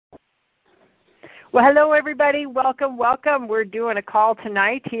Well, hello, everybody. Welcome, welcome. We're doing a call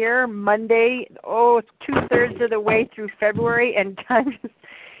tonight here, Monday. It's 2/3 of the way through February, and time just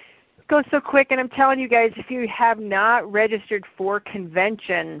goes so quick. And I'm telling you guys, if you have not registered for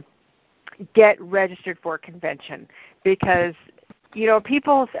convention, get registered for convention because,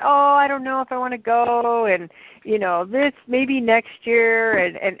 people say, I don't know if I want to go, and, this maybe next year,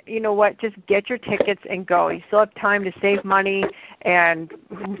 and you know what, just get your tickets and go. You still have time to save money and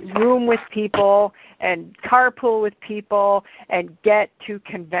room with people and carpool with people and get to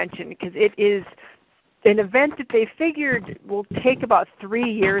convention because it is an event that they figured will take about 3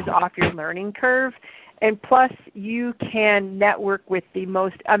 years off your learning curve. And plus, you can network with the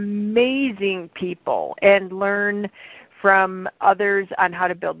most amazing people and learn from others on how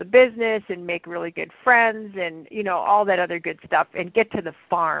to build the business and make really good friends and, all that other good stuff and get to the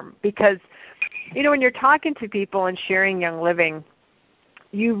farm. Because, when you're talking to people and sharing Young Living,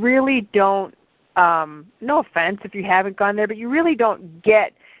 you really don't, no offense if you haven't gone there, but you really don't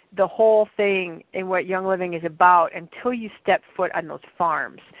get the whole thing and what Young Living is about until you step foot on those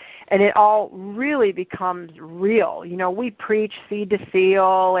farms. And it all really becomes real. We preach seed to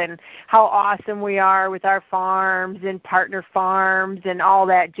seal and how awesome we are with our farms and partner farms and all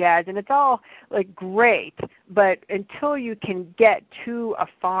that jazz. And it's all great. But until you can get to a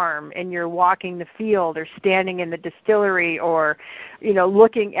farm and you're walking the field or standing in the distillery or,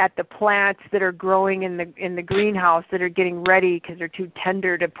 looking at the plants that are growing in the greenhouse that are getting ready because they're too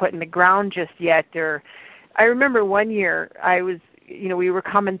tender to put in the ground just yet. Or I remember one year I was, we were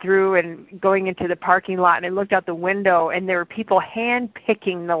coming through and going into the parking lot, and I looked out the window, and there were people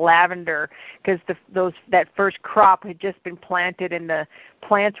hand-picking the lavender because that first crop had just been planted, and the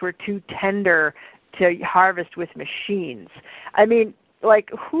plants were too tender to harvest with machines. I mean,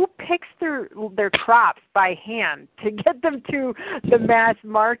 who picks their crops by hand to get them to the mass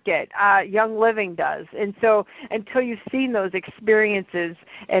market? Young Living does. And so until you've seen those experiences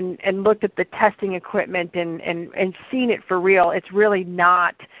and looked at the testing equipment and seen it for real, it's really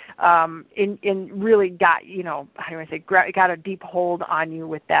not really got, got a deep hold on you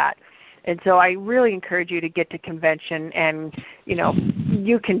with that. And so I really encourage you to get to convention, and,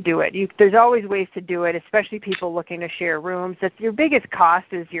 you can do it. There's always ways to do it, especially people looking to share rooms. That's your biggest cost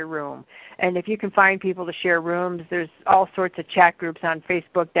is your room. And if you can find people to share rooms, there's all sorts of chat groups on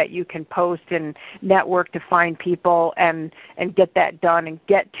Facebook that you can post and network to find people and get that done and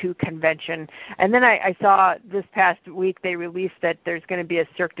get to convention. And then I saw this past week they released that there's going to be a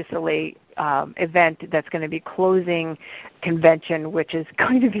Cirque du Soleil event that's going to be closing convention, which is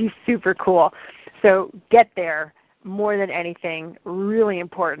going to be super cool. So get there. More than anything, really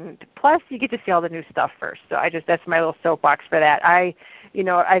important. Plus, you get to see all the new stuff first. So that's my little soapbox for that.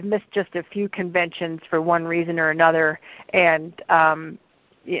 I've missed just a few conventions for one reason or another, and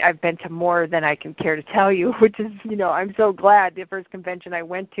I've been to more than I can care to tell you, which is, I'm so glad. The first convention I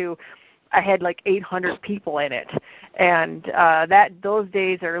went to, I had 800 people in it, and those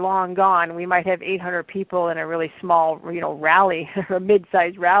days are long gone. We might have 800 people in a really small, rally, or a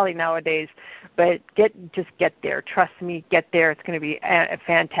mid-sized rally nowadays. But just get there. Trust me, get there. It's going to be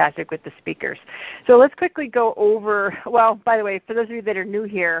fantastic with the speakers. So let's quickly go over. Well, by the way, for those of you that are new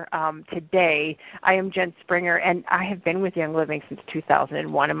here today, I am Jen Springer, and I have been with Young Living since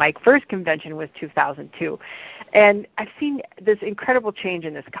 2001, and my first convention was 2002. And I've seen this incredible change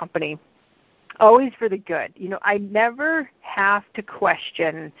in this company. Always for the good. I never have to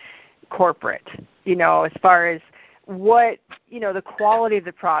question corporate, as far as what, the quality of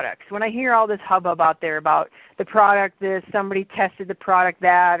the products. When I hear all this hubbub out there about the product this, somebody tested the product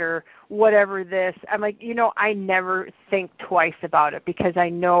that, or whatever this, I'm like, I never think twice about it because I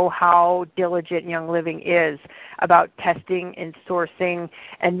know how diligent Young Living is about testing and sourcing,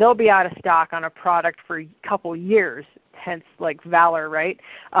 and they'll be out of stock on a product for a couple years. Hence Valor, right,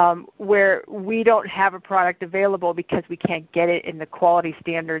 where we don't have a product available because we can't get it in the quality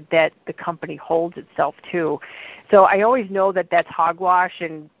standard that the company holds itself to. So I always know that that's hogwash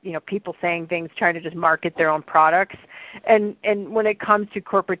and, people saying things, trying to just market their own products. And when it comes to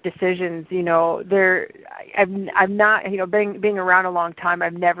corporate decisions, I'm not, being around a long time,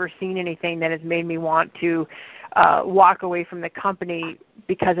 I've never seen anything that has made me want to walk away from the company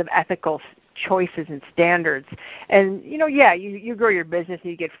because of ethical choices and standards. And, you grow your business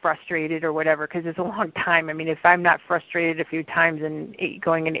and you get frustrated or whatever because it's a long time. I mean, if I'm not frustrated a few times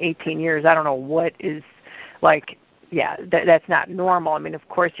going in 18 years, I don't know what is that's not normal. I mean, of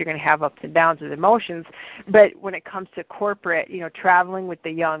course, you're going to have ups and downs with emotions, but when it comes to corporate, traveling with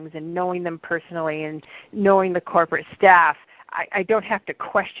the Youngs and knowing them personally and knowing the corporate staff, I don't have to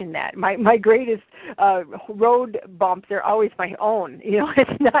question that. My greatest road bumps are always my own.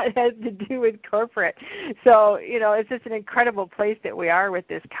 It's not has to do with corporate. So, it's just an incredible place that we are with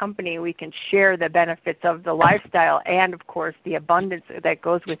this company. We can share the benefits of the lifestyle and, of course, the abundance that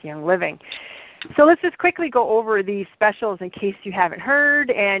goes with Young Living. So let's just quickly go over these specials in case you haven't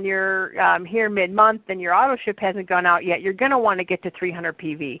heard and you're here mid-month and your auto ship hasn't gone out yet. You're going to want to get to 300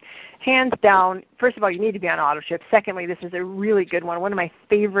 PV. Hands down, first of all, you need to be on auto ship. Secondly, this is a really good one. One of my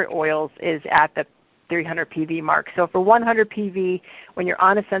favorite oils is at the 300 PV mark. So for 100 PV, when you're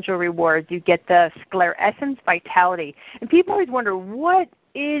on Essential Rewards, you get the Sclarescence Vitality. And people always wonder, what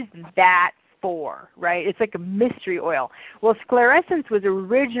is that for, right? It's like a mystery oil. Well, Sclarescence was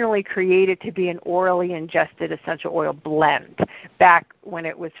originally created to be an orally ingested essential oil blend back when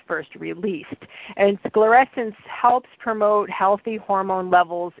it was first released. And Sclarescence helps promote healthy hormone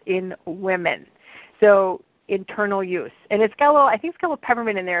levels in women. So internal use. And it's got I think it's got a little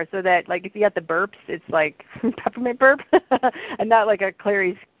peppermint in there so that, like, if you got the burps, it's like peppermint burp and not like a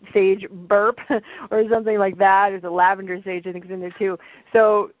clary sage burp or something like that. There's a lavender sage, I think, is in there too.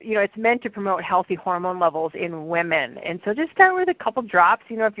 So, it's meant to promote healthy hormone levels in women. And so just start with a couple drops,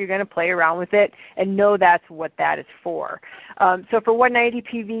 if you're going to play around with it, and know that's what that is for. So for 190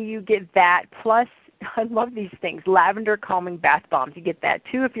 PV, you get that plus, I love these things, lavender calming bath bombs. You get that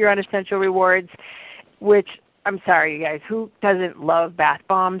too if you're on Essential Rewards, which, I'm sorry, you guys, who doesn't love bath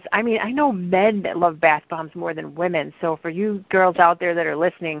bombs? I mean, I know men that love bath bombs more than women. So for you girls out there that are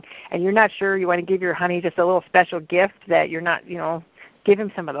listening and you're not sure, you want to give your honey just a little special gift that you're not, give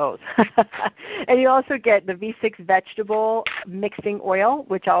him some of those. And you also get the V6 vegetable mixing oil,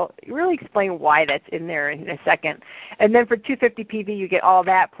 which I'll really explain why that's in there in a second. And then for 250 PV, you get all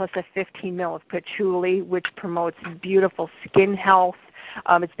that plus a 15 ml of patchouli, which promotes beautiful skin health.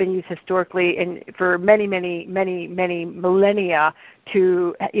 It's been used historically and for many millennia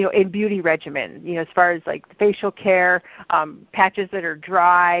to, in beauty regimen, as far as like facial care, patches that are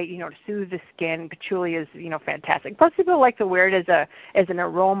dry, to soothe the skin. Patchouli is, fantastic. Plus people like to wear it as an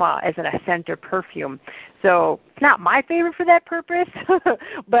aroma, as a scent or perfume. So it's not my favorite for that purpose,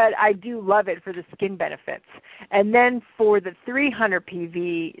 but I do love it for the skin benefits. And then for the 300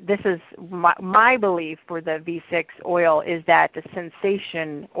 PV, this is my belief for the V6 oil is that the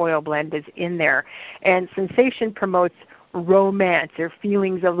Sensation oil blend is in there. And Sensation promotes romance or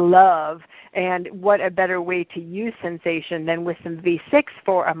feelings of love, and what a better way to use Sensation than with some V6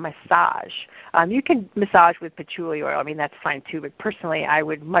 for a massage. You can massage with patchouli oil. I mean, that's fine too, but personally I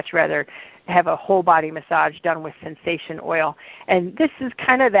would much rather have a whole body massage done with Sensation oil. And this is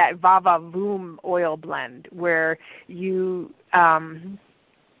kind of that Va-Va-Voom oil blend where you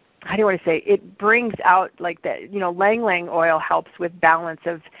how do you want to say, it brings out like that, Lang Lang oil helps with balance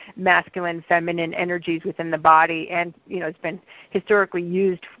of masculine, feminine energies within the body, and, it's been historically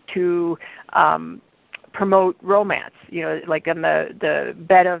used to promote romance. Like on the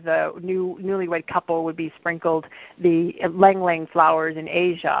bed of the newlywed couple would be sprinkled the Lang Lang flowers in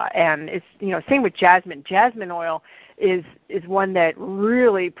Asia, and it's, same with jasmine. Jasmine oil is one that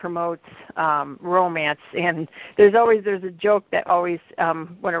really promotes romance, and there's a joke that always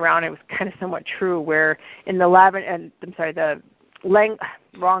went around. It was kind of somewhat true, where in the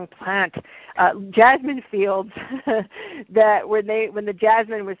wrong plant, jasmine fields, that when the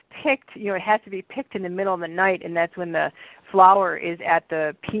jasmine was picked, it has to be picked in the middle of the night, and that's when the flower is at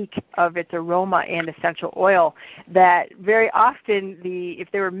the peak of its aroma and essential oil. That very often, if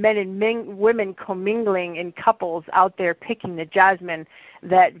there were men and women commingling in couples out there picking the jasmine,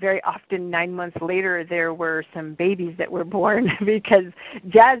 that very often 9 months later there were some babies that were born because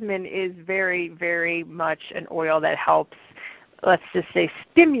jasmine is very, very much an oil that helps, let's just say,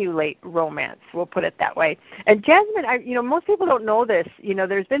 stimulate romance. We'll put it that way. And jasmine, most people don't know this.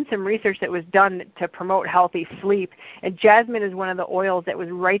 There's been some research that was done to promote healthy sleep, and jasmine is one of the oils that was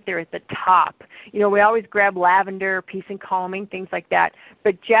right there at the top. We always grab lavender, peace and calming, things like that.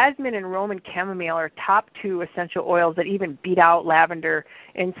 But jasmine and Roman chamomile are top two essential oils that even beat out lavender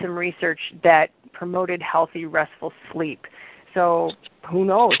in some research that promoted healthy, restful sleep. So who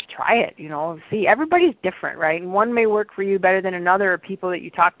knows? Try it, See, everybody's different, right? And one may work for you better than another, or people that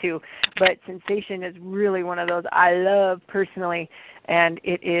you talk to, but Sensation is really one of those I love personally, and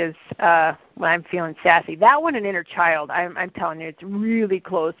it is when I'm feeling sassy. That one and Inner Child, I'm telling you, it's really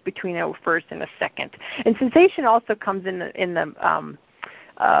close between a first and a second. And Sensation also comes in the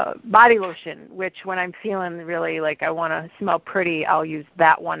body lotion, which when I'm feeling really like I want to smell pretty, I'll use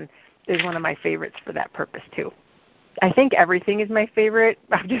that one. Is one of my favorites for that purpose too. I think everything is my favorite.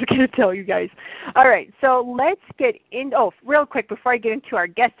 I'm just going to tell you guys. All right, so let's get in. Oh, real quick before I get into our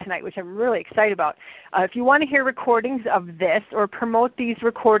guest tonight, which I'm really excited about. If you want to hear recordings of this or promote these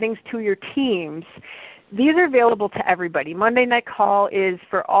recordings to your teams, these are available to everybody. Monday Night Call is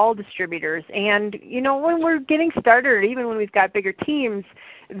for all distributors. And, when we're getting started, or even when we've got bigger teams,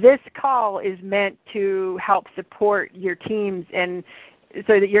 this call is meant to help support your teams and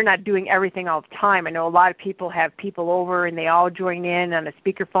so that you're not doing everything all the time. I know a lot of people have people over and they all join in on a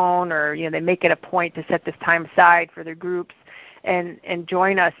speakerphone, or they make it a point to set this time aside for their groups and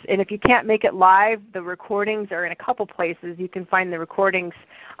join us. And if you can't make it live, the recordings are in a couple places. You can find the recordings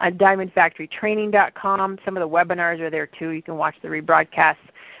on DiamondFactoryTraining.com. Some of the webinars are there too. You can watch the rebroadcasts.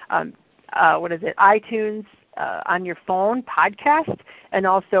 iTunes on your phone, podcast, and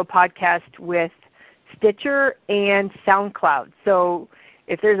also podcast with Stitcher and SoundCloud. So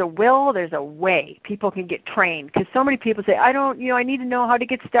if there's a will, there's a way. People can get trained, because so many people say, I need to know how to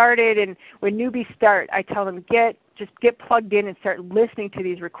get started. And when newbies start, I tell them, just get plugged in and start listening to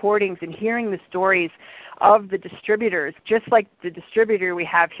these recordings and hearing the stories of the distributors, just like the distributor we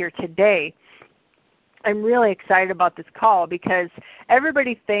have here today. I'm really excited about this call because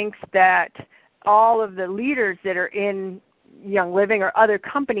everybody thinks that all of the leaders that are in Young Living or other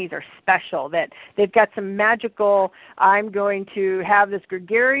companies are special, that they've got some magical, I'm going to have this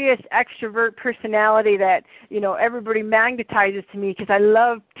gregarious extrovert personality that, everybody magnetizes to me because I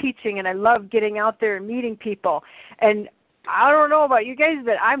love teaching and I love getting out there and meeting people. And I don't know about you guys,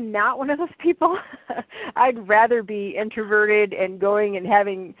 but I'm not one of those people. I'd rather be introverted and going and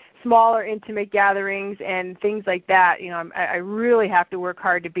having smaller, intimate gatherings and things like that. I really have to work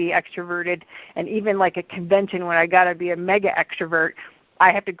hard to be extroverted, and even like a convention when I got to be a mega extrovert,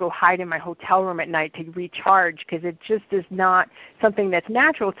 I have to go hide in my hotel room at night to recharge because it just is not something that's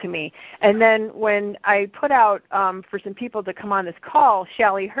natural to me. And then when I put out for some people to come on this call,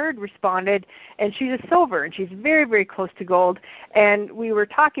 Shelly Hurd responded, and she's a silver, and she's very, very close to gold. And we were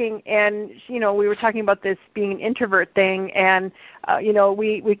talking, and we were talking about this being an introvert thing, and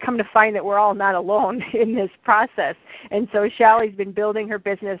we come to find that we're all not alone in this process. And so Shelly's been building her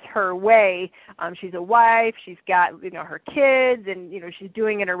business her way. She's a wife. She's got her kids, and she's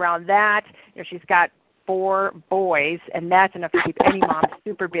doing it around that. She's got 4 boys, and that's enough to keep any mom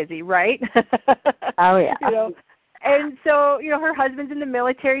super busy, right? Oh yeah. And so her husband's in the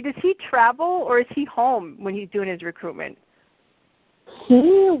military. Does he travel, or is he home when he's doing his recruitment?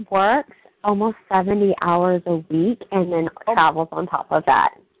 He works almost 70 hours a week and then travels on top of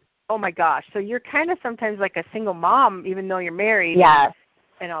that. Oh my gosh. So you're kind of sometimes like a single mom, even though you're married. Yes.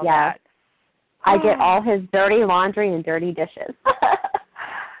 And all that. I get all his dirty laundry and dirty dishes.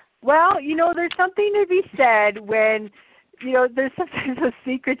 Well, there's something to be said when, there's sometimes those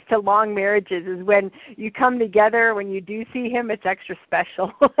secrets to long marriages is when you come together, when you do see him, it's extra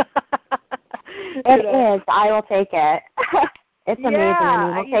special. It is. I will take it. It's amazing.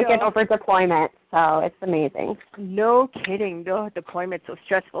 I mean, we'll take it over deployment, so it's amazing. No kidding. No, deployment's so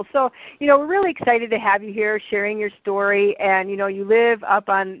stressful. So, we're really excited to have you here sharing your story. And, you live up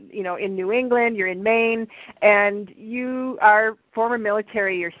on, in New England, you're in Maine, and you are former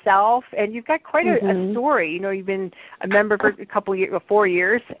military yourself, and you've got quite a story. You've been a member for a couple years, 4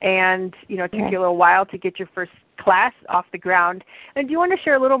 years, and, it took you a little while to get your first class off the ground. And do you want to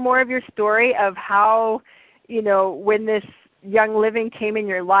share a little more of your story of how, when this Young Living came in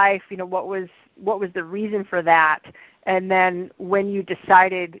your life, what was the reason for that? And then when you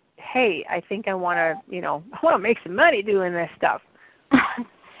decided, hey, I think I want to make some money doing this stuff.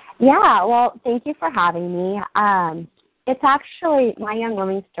 Yeah, well, thank you for having me. It's actually, my Young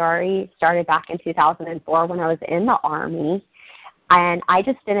Living story started back in 2004 when I was in the Army, and I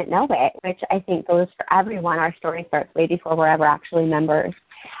just didn't know it, which I think goes for everyone. Our story starts way before we're ever actually members.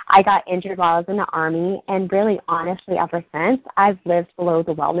 I got injured while I was in the Army, and really, honestly, ever since, I've lived below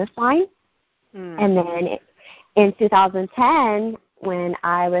the wellness line. And then in 2010, when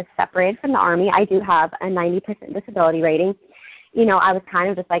I was separated from the Army, I do have a 90% disability rating. I was kind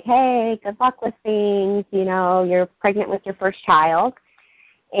of just like, hey, good luck with things. You're pregnant with your first child.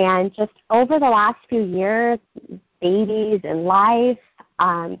 And just over the last few years, babies and life,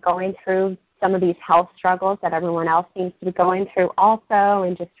 going through some of these health struggles that everyone else seems to be going through also,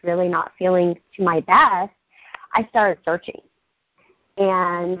 and just really not feeling to my best, I started searching.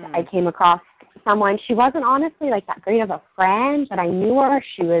 And I came across someone. She wasn't honestly like that great of a friend, but I knew her.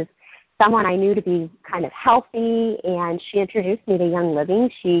 She was someone I knew to be kind of healthy, and she introduced me to Young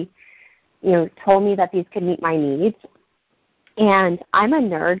Living. She, told me that these could meet my needs. And I'm a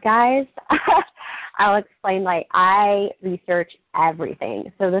nerd, guys. I'll explain, like, I research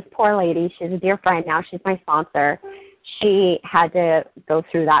everything. So this poor lady, she's a dear friend now. She's my sponsor. She had to go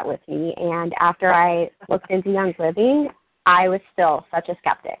through that with me. And after I looked into Young Living, I was still such a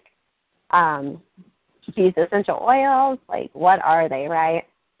skeptic. These essential oils, like, what are they, right?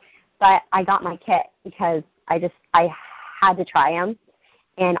 But I got my kit because I had to try them.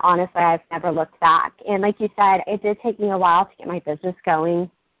 And honestly, I've never looked back. And like you said, it did take me a while to get my business going.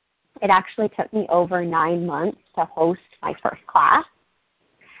 It actually took me over 9 months to host my first class.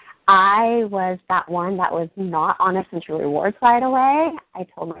 I was that one that was not on Essential Rewards right away. I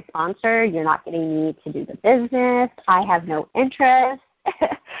told my sponsor, you're not getting me to do the business. I have no interest.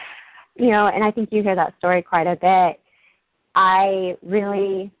 And I think you hear that story quite a bit. I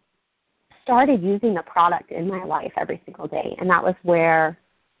really started using the product in my life every single day, and that was where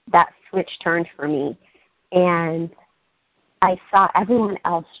that switch turned for me. And I saw everyone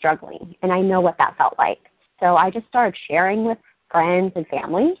else struggling, and I know what that felt like. So I just started sharing with friends and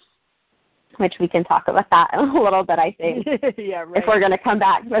family, which we can talk about that a little bit, I think. Yeah, right. If we're going to come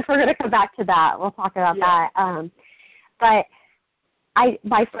back to that, we'll talk about that. But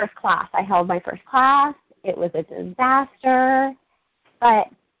my first class, I held my first class. It was a disaster, but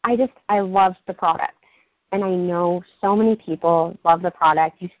I loved the product. And I know so many people love the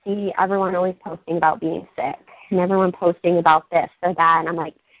product. You see everyone always posting about being sick and everyone posting about this or that. And I'm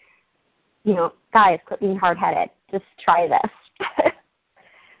like, guys, quit being hard-headed. Just try this.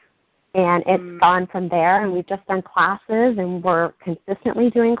 And it's gone from there. And we've just done classes, and we're consistently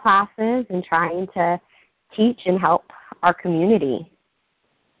doing classes and trying to teach and help our community.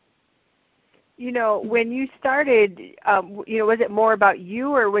 When you started, was it more about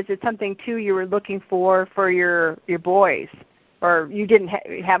you, or was it something, too, you were looking for your boys? Or you didn't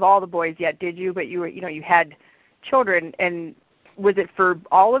have all the boys yet, did you? But you had children. And was it for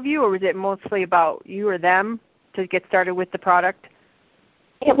all of you, or was it mostly about you or them to get started with the product?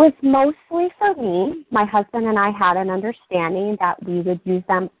 It was mostly for me. My husband and I had an understanding that we would use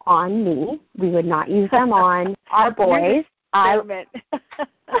them on me. We would not use them on our boys.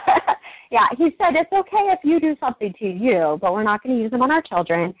 Yeah, he said, it's okay if you do something to you, but we're not going to use them on our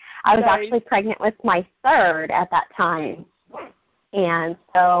children. I was actually pregnant with my third at that time. And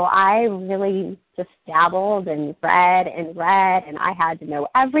so I really just dabbled and read, and I had to know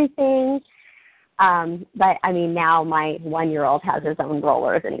everything. But, I mean, now my 1-year-old has his own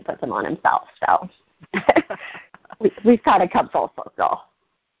rollers, and he puts them on himself. So we've kind of come full circle.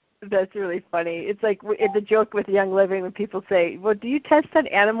 That's really funny. It's like it's a joke with Young Living when people say, well, do you test on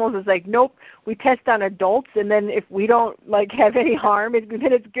animals? It's like, nope, we test on adults, and then if we don't, have any harm, then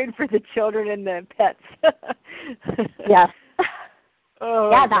it's good for the children and the pets. Yes. Oh,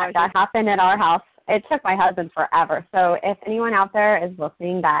 yeah, that happened at our house. It took my husband forever. So if anyone out there is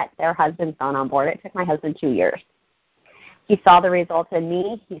listening that their husband's not on board, it took my husband 2 years. He saw the results in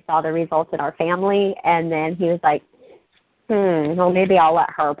me. He saw the results in our family, and then he was like, well, maybe I'll let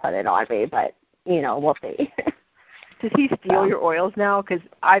her put it on me, but, we'll see. Does he steal your oils now? Because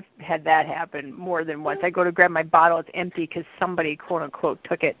I've had that happen more than once. I go to grab my bottle, it's empty because somebody, quote, unquote,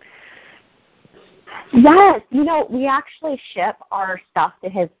 took it. Yes. We actually ship our stuff to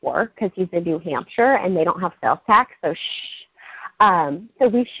his work because he's in New Hampshire, and they don't have sales tax, so so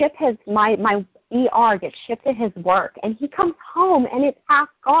we ship my ER gets shipped to his work, and he comes home, and it's half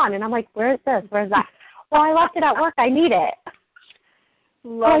gone, and I'm like, where is this? Where is that? Well, I left it at work. I need it.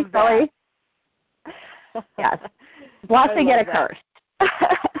 Love that. Yes. Blessing and a curse.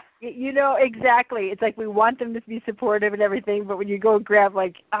 Exactly. It's like we want them to be supportive and everything, but when you go grab,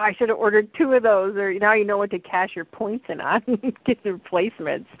 I should have ordered 2 of those, or now you know what to cash your points in on, get the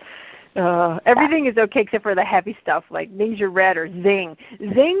replacements. Everything is okay except for the heavy stuff like Ninja Red or Zing.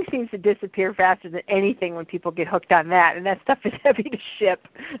 Zing seems to disappear faster than anything when people get hooked on that, and that stuff is heavy to ship.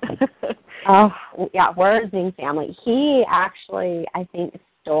 Oh, yeah, we're a Zing family. He actually, I think,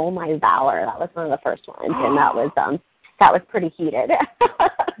 stole my Valor. That was one of the first ones, and that was pretty heated.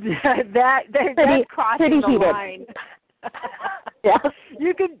 that crosses the line. Yeah.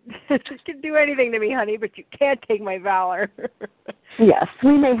 You can do anything to me, honey, but you can't take my Valor. Yes,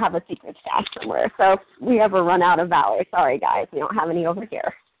 we may have a secret stash somewhere. So if we ever run out of Valor, sorry guys, we don't have any over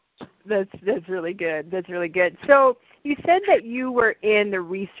here. That's really good. That's really good. So you said that you were in the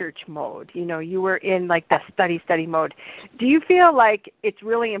research mode. You were in the study mode. Do you feel like it's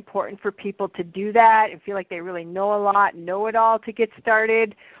really important for people to do that and feel like they really know a lot, know it all to get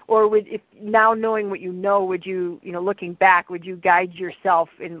started? Or if now knowing what you know, would you, looking back, would you guide yourself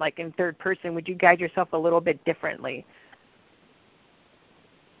in third person? Would you guide yourself a little bit differently?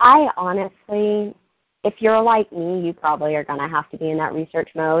 I honestly if you're like me, you probably are going to have to be in that research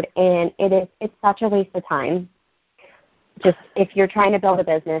mode, and it's such a waste of time. Just if you're trying to build a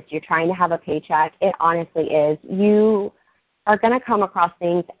business, you're trying to have a paycheck, it honestly is. You are going to come across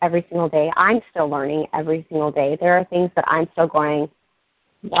things every single day. I'm still learning every single day. There are things that I'm still going,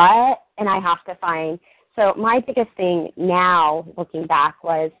 what? And I have to find. So my biggest thing now, looking back,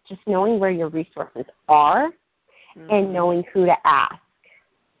 was just knowing where your resources are and knowing who to ask.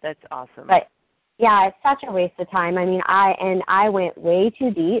 That's awesome. But yeah, it's such a waste of time. I mean, I went way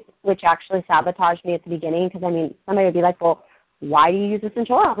too deep, which actually sabotaged me at the beginning, because, I mean, somebody would be like, well, why do you use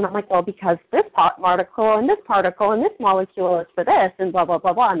essential oils? And I'm like, well, because this particle and this particle and this molecule is for this and blah, blah,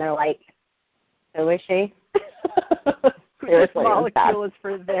 blah, blah. And they're like, who is she? This molecule is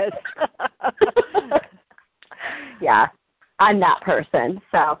for this. Yeah, I'm that person.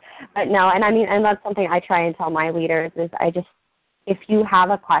 So, but no, and I mean, and that's something I try and tell my leaders is if you have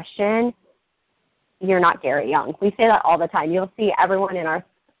a question, you're not Gary Young. We say that all the time. You'll see everyone in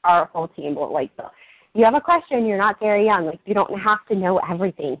our whole team will like, you have a question, you're not Gary Young. Like, you don't have to know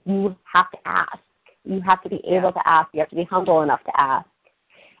everything. You have to ask. You have to be able to ask. You have to be humble enough to ask.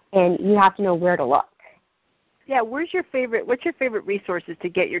 And you have to know where to look. Yeah, what's your favorite resources to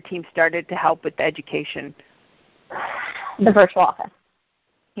get your team started to help with the education? The virtual office.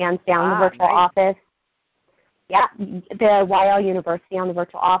 Hands down, the virtual office. Yeah, the YL University on the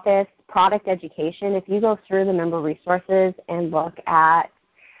virtual office. Product education. If you go through the member resources and look at,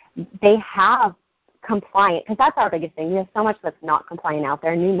 they have compliant, because that's our biggest thing. We have so much that's not compliant out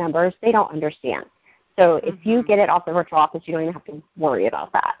there. New members, they don't understand. So if you get it off the virtual office, you don't even have to worry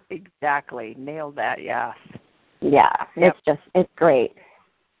about that. Exactly. Nailed that, yes. Yeah, it's great.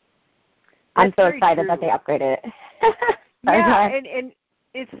 I'm so excited that they upgraded it. Yeah, and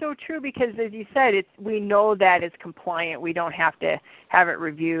it's so true because, as you said, we know that it's compliant. We don't have to have it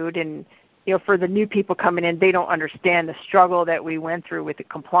reviewed. And, you know, for the new people coming in, they don't understand the struggle that we went through with the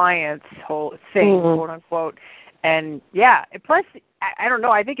compliance whole thing, quote, unquote. And, yeah, plus, I don't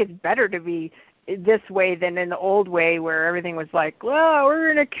know, I think it's better to be this way than in the old way where everything was like, well,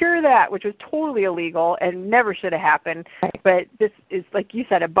 we're going to cure that, which was totally illegal and never should have happened. But this is, like you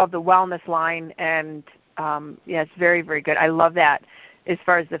said, above the wellness line, and it's very, very good. I love that as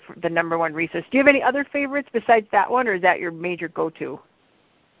far as the number one resource. Do you have any other favorites besides that one, or is that your major go-to?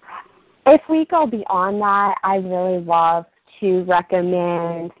 If we go beyond that, I really love to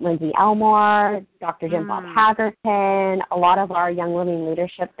recommend Lindsay Elmore, Dr. Jim Bob Hagerton, a lot of our Young Living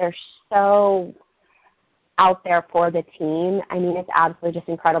leadership. They're so out there for the team. I mean, it's absolutely just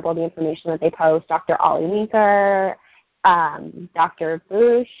incredible, the information that they post. Dr. Ollie Winker, Dr.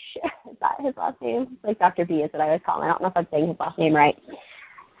 Bush, is that his last name? Like Dr. B is what I always call him. I don't know if I'm saying his last name right.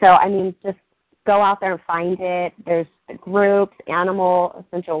 So, I mean, just go out there and find it. There's the groups. Animal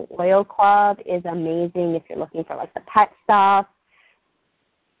Essential Oil Club is amazing if you're looking for, like, the pet stuff.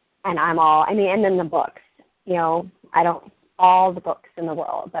 And and then the books. You know, all the books in the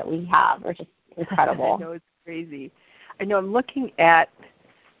world that we have are just incredible. I know, it's crazy. I know, I'm looking at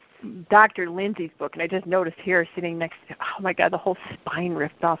Dr. Lindsay's book, and I just noticed here sitting next to, oh my God, the whole spine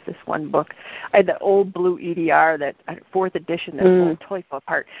ripped off this one book. I had the old blue EDR, that 4th edition, that totally fell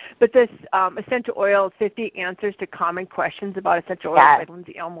apart. But this Essential Oil, 50 Answers to Common Questions About Essential Oils by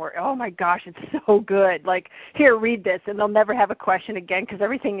Lindsay Elmore. Oh my gosh, it's so good. Like, here, read this, and they'll never have a question again because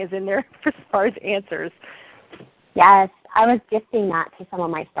everything is in there as far as answers. Yes, I was gifting that to some of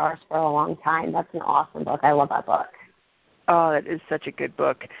my stars for a long time. That's an awesome book. I love that book. Oh, that is such a good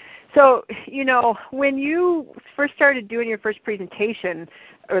book. So, you know, when you first started doing your first presentation,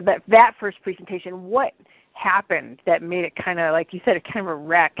 or that first presentation, what happened that made it kind of, like you said, kind of a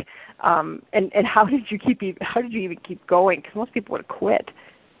wreck? And how did you even keep going? Because most people would have quit.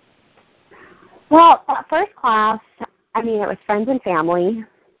 Well, that first class, I mean, it was friends and family.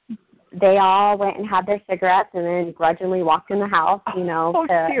 They all went and had their cigarettes and then grudgingly walked in the house, you know,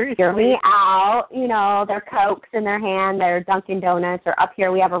 to hear me out, you know, their Cokes in their hand, their Dunkin' Donuts, or up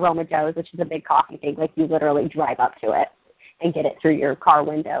here we have Aroma Joe's, which is a big coffee thing. Like, you literally drive up to it and get it through your car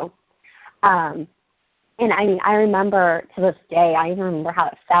window. And I mean, I remember to this day, I even remember how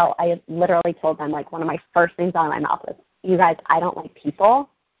it felt. I literally told them, like, one of my first things out of my mouth was, you guys, I don't like people,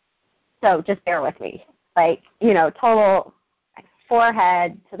 so just bear with me. Like, you know, total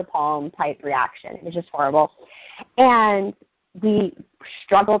forehead to the palm type reaction. It was just horrible. And we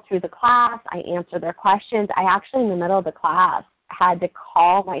struggled through the class. I answered their questions. I actually, in the middle of the class, had to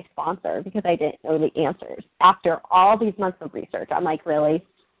call my sponsor because I didn't know the answers. After all these months of research, I'm like, really?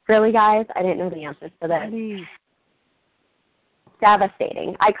 Really, guys? I didn't know the answers to this.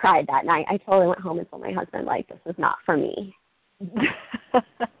 Devastating. I cried that night. I totally went home and told my husband, like, this is not for me.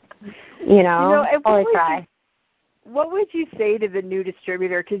 and Always try. What would you say to the new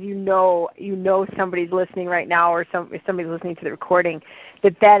distributor? Because you know somebody's listening right now, or somebody's listening to the recording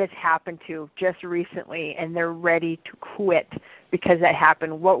that has happened to just recently, and they're ready to quit because that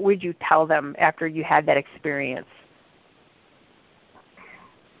happened. What would you tell them after you had that experience?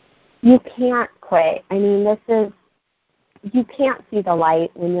 You can't quit. I mean, you can't see the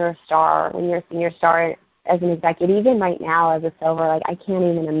light when you're a star, when you're a senior star as an executive. Even right now as a silver, like I can't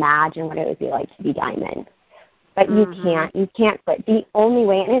even imagine what it would be like to be diamond. But you can't quit. The only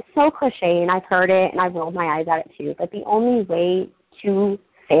way, and it's so cliche, and I've heard it, and I've rolled my eyes at it too, but the only way to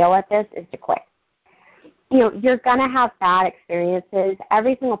fail at this is to quit. You're going to have bad experiences.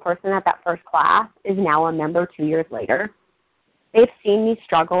 Every single person at that first class is now a member 2 years later. They've seen me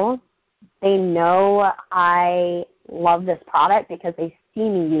struggle. They know I love this product because they see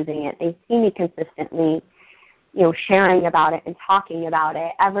me using it. They see me consistently, sharing about it and talking about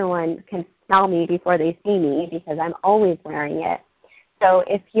it. Everyone can smell me before they see me because I'm always wearing it. So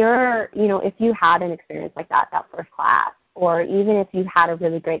if if you had an experience like that first class, or even if you had a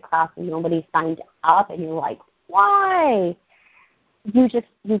really great class and nobody signed up and you're like, why? You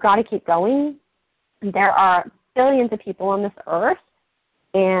got to keep going. There are billions of people on this earth,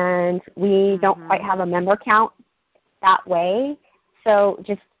 and we don't quite have a member count that way. So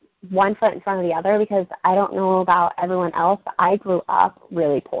just one foot in front of the other, because I don't know about everyone else. I grew up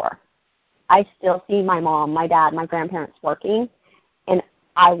really poor. I still see my mom, my dad, my grandparents working, and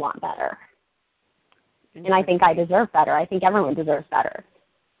I want better. And I think I deserve better. I think everyone deserves better.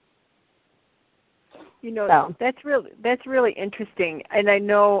 That's really interesting. And I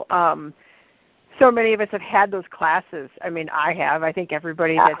know so many of us have had those classes. I mean, I have. I think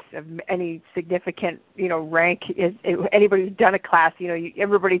everybody that's of any significant, rank, anybody who's done a class,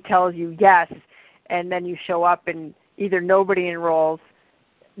 everybody tells you yes, and then you show up and either nobody enrolls.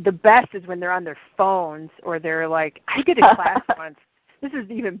 The best is when they're on their phones, or they're like, I did a class once. This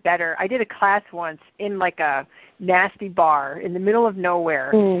is even better. I did a class once in like a nasty bar in the middle of nowhere,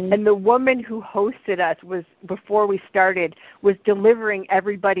 and the woman who hosted us before we started, was delivering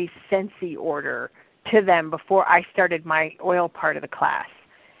everybody's Scentsy order to them before I started my oil part of the class.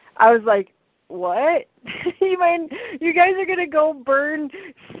 I was like, what? You guys are going to go burn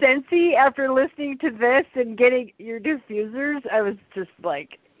Scentsy after listening to this and getting your diffusers? I was just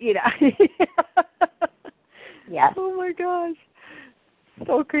like, Yes. Oh my gosh.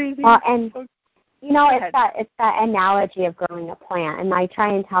 So crazy. Well, and it's that analogy of growing a plant. And I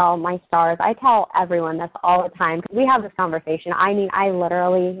try and tell my stars, I tell everyone this all the time. We have this conversation. I mean, I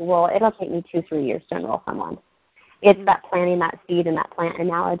literally it'll take me 2-3 years to enroll someone. It's that planting that seed and that plant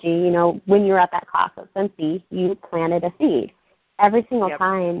analogy. When you're at that class of Scentsy, you planted a seed. Every single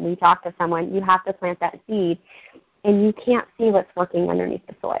time we talk to someone, you have to plant that seed, and you can't see what's working underneath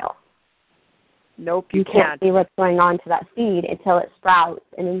the soil. Nope, you can't see what's going on to that seed until it sprouts,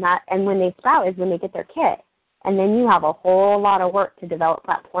 and when they sprout is when they get their kit, and then you have a whole lot of work to develop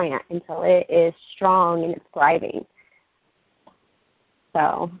that plant until it is strong and it's thriving.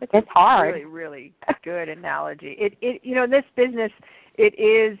 So it's hard. Really, really good analogy. In this business, it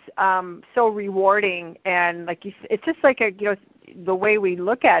is so rewarding, and it's just like the way we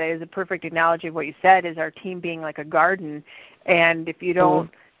look at it is a perfect analogy of what you said, is our team being like a garden, and if you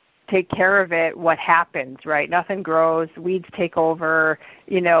don't take care of it, what happens, right? Nothing grows, weeds take over,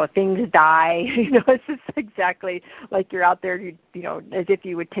 things die. It's just exactly like you're out there, as if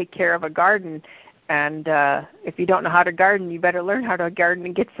you would take care of a garden. And if you don't know how to garden, you better learn how to garden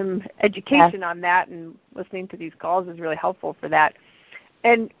and get some education on that. And listening to these calls is really helpful for that.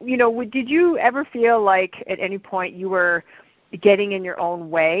 And, did you ever feel like at any point you were getting in your own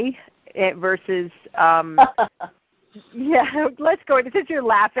way versus yeah, let's go into, since you're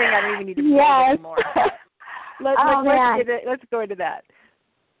laughing, I don't even need to say it anymore. Let's go into that.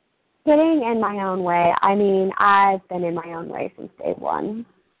 Getting in my own way. I mean, I've been in my own way since day one.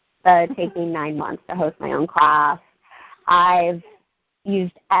 Taking 9 months to host my own class. I've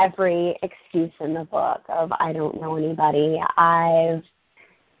used every excuse in the book of I don't know anybody. I've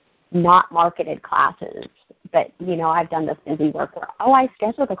not marketed classes. But, I've done this busy work where, I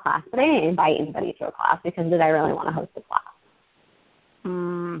scheduled a class, but I didn't invite anybody to a class because did I really want to host a class?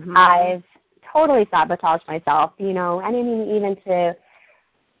 Mm-hmm. I've totally sabotaged myself, and I mean, even to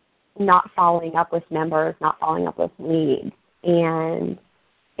not following up with members, not following up with leads. And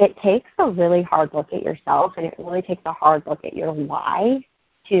it takes a really hard look at yourself, and it really takes a hard look at your why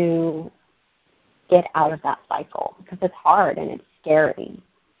to get out of that cycle, because it's hard and it's scary.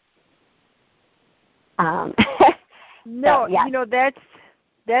 No, so, yeah.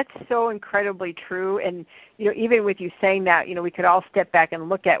 That's so incredibly true. And, even with you saying that, we could all step back and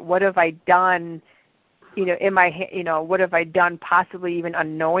look at what have I done, what have I done possibly even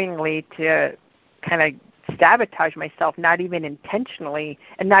unknowingly to kind of sabotage myself, not even intentionally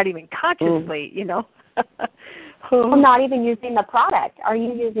and not even consciously, Well, not even using the product. Are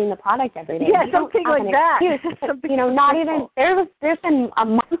you using the product every day? Yeah, something like that. Not even, there's been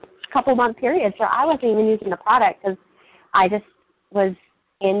couple month periods where I wasn't even using the product because I just was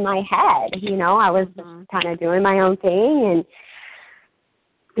in my head, I was just kind of doing my own thing. And,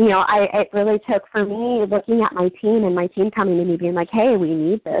 it really took for me looking at my team and my team coming to me being like, hey, we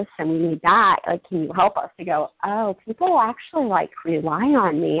need this and we need that. Like, can you help us? To go, oh, people actually rely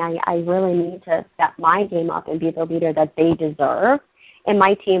on me. I really need to step my game up and be the leader that they deserve. And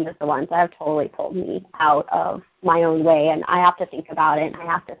my team is the ones that have totally pulled me out of my own way. And I have to think about it. And I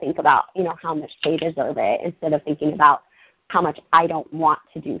have to think about, how much they deserve it instead of thinking about how much I don't want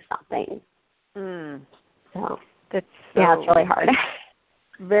to do something. So it's really hard.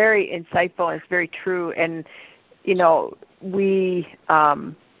 Very insightful. It's very true. And, we all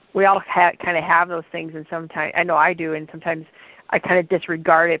kind of have those things, and sometimes, I know I do, and sometimes I kind of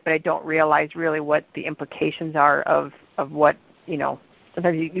disregard it, but I don't realize really what the implications are of what,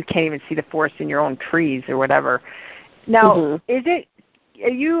 sometimes you can't even see the forest in your own trees or whatever. Now, are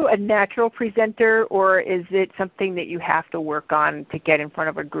you a natural presenter, or is it something that you have to work on to get in front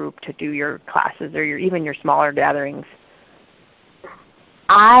of a group to do your classes or even your smaller gatherings?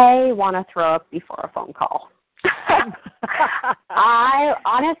 I want to throw up before a phone call.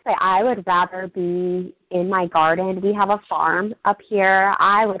 I would rather be in my garden. We have a farm up here.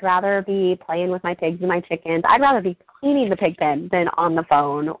 I would rather be playing with my pigs and my chickens. I'd rather be cleaning the pig pen than on the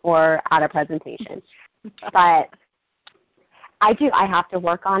phone or at a presentation. But I have to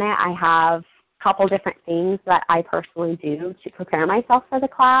work on it. I have a couple different things that I personally do to prepare myself for the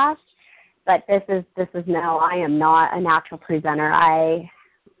class. But this is no, I am not a natural presenter. I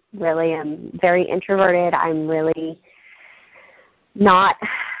really am very introverted. I'm really not,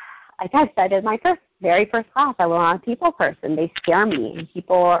 like I said, in my very first class, I was not a people person. They scare me, and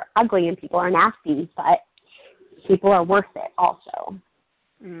people are ugly, and people are nasty, but people are worth it also.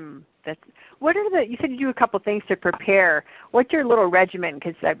 You said you do a couple things to prepare. What's your little regimen?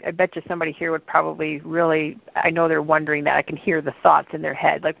 Because I bet you somebody here would probably really, I know they're wondering that. I can hear the thoughts in their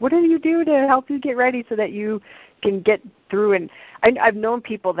head. Like, what do you do to help you get ready so that you can get through? And I've known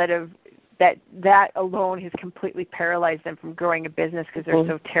people that alone has completely paralyzed them from growing a business because they're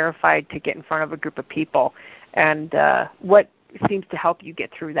so terrified to get in front of a group of people. And what seems to help you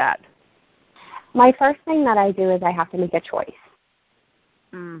get through that? My first thing that I do is I have to make a choice.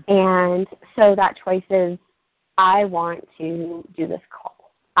 And so that choice is, I want to do this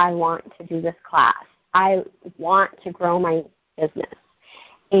call. I want to do this class. I want to grow my business.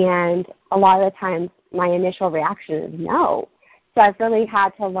 And a lot of the times my initial reaction is no. So I've really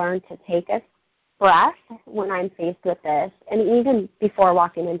had to learn to take a breath when I'm faced with this. And even before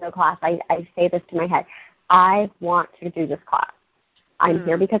walking into a class, I say this to my head, I want to do this class. I'm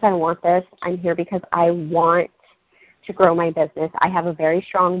here because I want this. I'm here because I want to grow my business. I have a very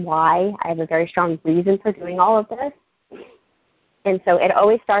strong why. I have a very strong reason for doing all of this. And so it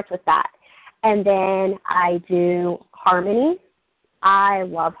always starts with that. And then I do Harmony. I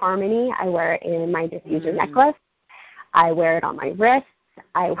love Harmony. I wear it in my diffuser necklace. I wear it on my wrists.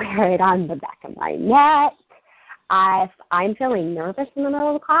 I wear it on the back of my neck. If I'm feeling nervous in the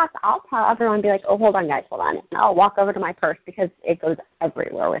middle of the class, I'll tell everyone, be like, oh, hold on, guys, hold on. And I'll walk over to my purse because it goes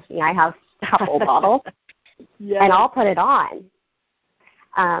everywhere with me. I have a couple bottles. Yes. And I'll put it on.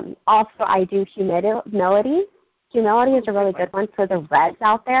 Also, I do humility. Humility is a really good one for the reds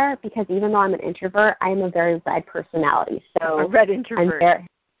out there because even though I'm an introvert, I'm a very red personality. So a red introvert.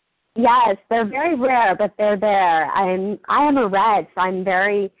 Yes, they're very rare, but they're there. I am a red, so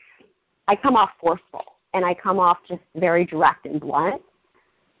I come off forceful, and I come off just very direct and blunt.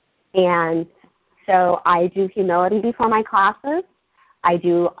 And so I do humility before my classes. I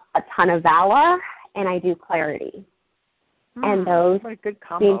do a ton of valor. And I do clarity. And those, what a good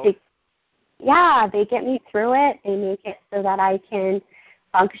combo. they get me through it. They make it so that I can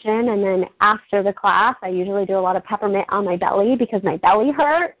function. And then after the class, I usually do a lot of peppermint on my belly because my belly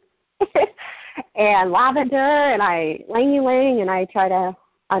hurts. And lavender, and I lang-y-lang, and I try to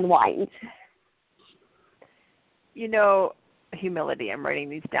unwind. Humility, I'm writing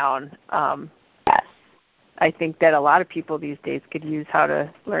these down. Yes. I think that a lot of people these days could use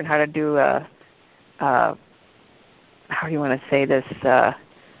learn how to do how do you want to say this? Oh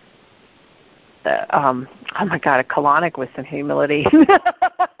my God, a colonic with some humility.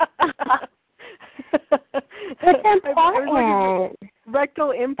 It's important.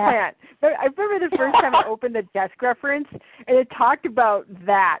 rectal implant. But I remember the first time I opened the desk reference, and it talked about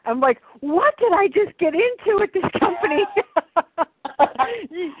that. I'm like, what did I just get into with this company?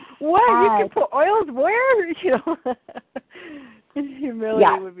 What? You can put oils where? You know,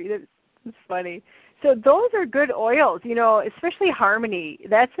 humility would be. That's funny. So those are good oils, you know, especially Harmony.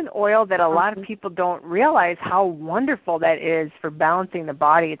 That's an oil that a lot of people don't realize how wonderful that is for balancing the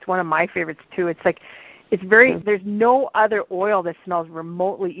body. It's one of my favorites too. It's like, it's very, there's no other oil that smells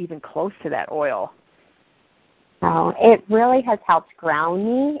remotely even close to that oil. No, it really has helped ground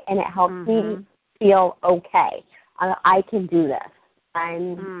me, and it helps me feel okay. I can do this.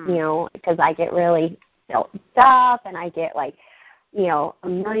 I'm, you know, because I get really built up, and I get like, you know, a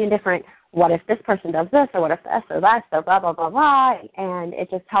million different, what if this person does this, or what if this, or that, so blah, blah, blah, blah, and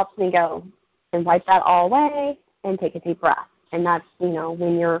it just helps me go and wipe that all away and take a deep breath. And that's, you know,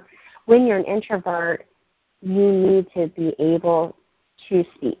 when you're an introvert, you need to be able to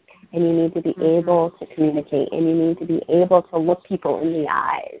speak, and you need to be able to communicate, and you need to be able to look people in the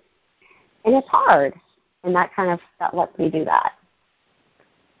eyes. And it's hard, and that lets me do that.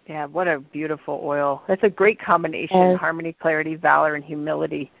 Yeah, what a beautiful oil. That's a great combination, Harmony, Clarity, Valor, and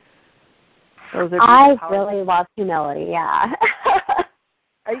Humility. Those are I really love humility, yeah.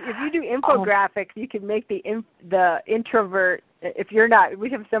 If you do infographics, you can make the introvert, if you're not, we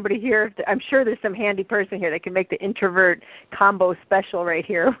have somebody here, I'm sure there's some handy person here that can make the introvert combo special right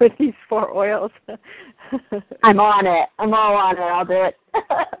here with these 4 oils. I'm on it. I'm all on it. I'll do it.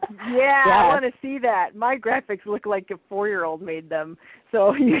 Yeah, I want to see that. My graphics look like a 4-year-old made them.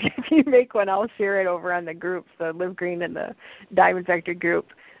 So if you make one, I'll share it over on the groups, the Live Green and the Diamond Factory group.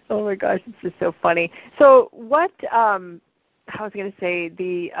 Oh my gosh, it's just so funny. So what, I was going to say,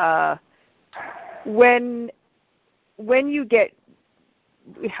 when you get,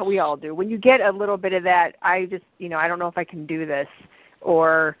 we all do, when you get a little bit of that, I just, you know, I don't know if I can do this,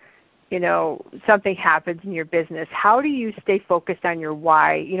 or, you know, something happens in your business, how do you stay focused on your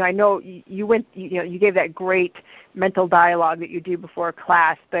why? You know, I know you gave that great mental dialogue that you do before a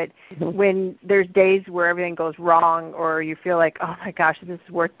class, but when there's days where everything goes wrong, or you feel like, oh my gosh, this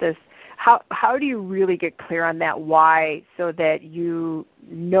is worth this, how do you really get clear on that why, so that you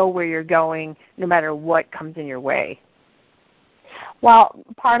know where you're going no matter what comes in your way? Well,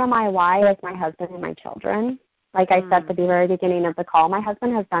 part of my why is my husband and my children. Like I said at the very beginning of the call, my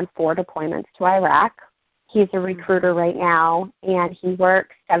husband has done 4 deployments to Iraq. He's a recruiter right now, and he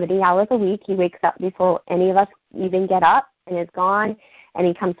works 70 hours a week. He wakes up before any of us even get up and is gone, and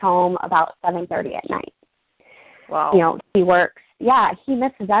he comes home about 7:30 at night. Wow. You know, he works, he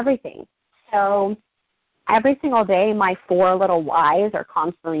misses everything. So every single day, my 4 little whys are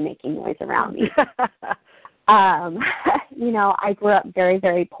constantly making noise around me. You know, I grew up very,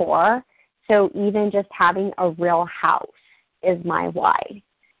 very poor. So even just having a real house is my why,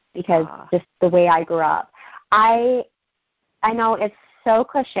 because just the way I grew up. I know it's so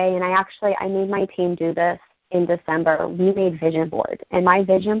cliche, and I made my team do this in December. We made vision board, and my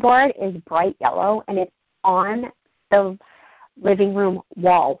vision board is bright yellow, and it's on the living room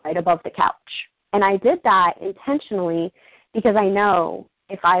wall right above the couch. And I did that intentionally because I know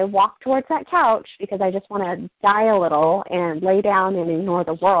if I walk towards that couch because I just want to die a little and lay down and ignore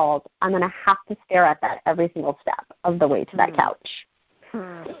the world, I'm going to have to stare at that every single step of the way to that couch.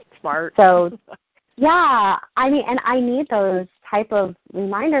 Smart. So, yeah, I mean, and I need those type of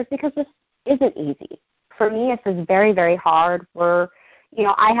reminders because this isn't easy. For me, this is very, very hard. You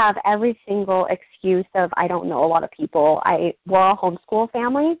know, I have every single excuse of I don't know a lot of people. We're a homeschool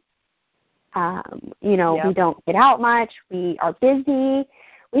family. You know, we don't get out much. We are busy.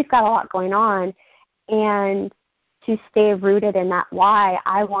 We've got a lot going on. And to stay rooted in that why,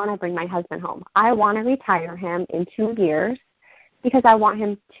 I want to bring my husband home. I want to retire him in 2 years because I want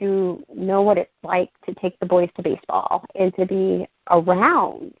him to know what it's like to take the boys to baseball and to be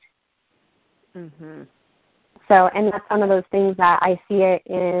around. So, and that's one of those things that I see it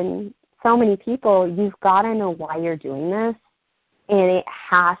in so many people. You've got to know why you're doing this, and it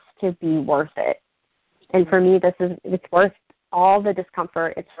has to be worth it. And for me, it's worth all the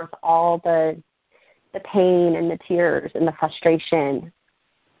discomfort. It's worth all the pain and the tears and the frustration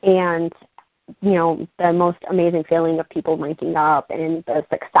and, you know, the most amazing feeling of people waking up and the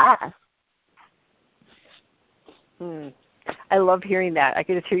success. I love hearing that. I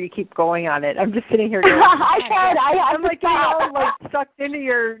can just hear you keep going on it. I'm just sitting here going, I'm like, you know, like sucked into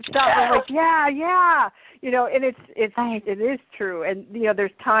your stuff. I'm like, yeah. You know, and it is true. And, you know,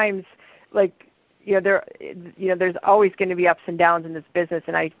 there's times like, there's always going to be ups and downs in this business,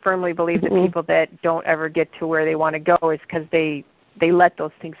 and I firmly believe that people that don't ever get to where they want to go is because they let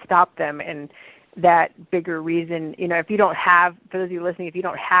those things stop them. And that bigger reason. If you don't have, for those of you listening, if you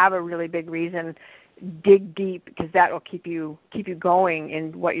don't have a really big reason, dig deep, because that will keep you going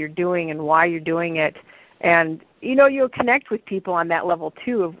in what you're doing and why you're doing it. And you'll connect with people on that level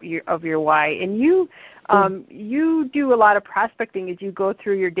too of your why. And you do a lot of prospecting as you go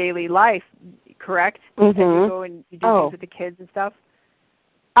through your daily life, correct? Mm-hmm. As you go and you do things with the kids and stuff.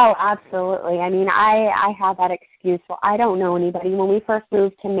 Oh, absolutely. I mean, I have that excuse. Well, I don't know anybody. When we first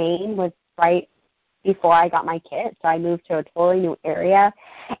moved to Maine was right before I got my kids, so I moved to a totally new area.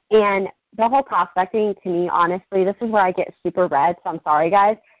 And the whole prospecting, to me, honestly, this is where I get super red, so I'm sorry,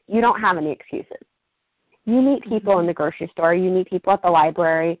 guys. You don't have any excuses. You meet people in the grocery store. You meet people at the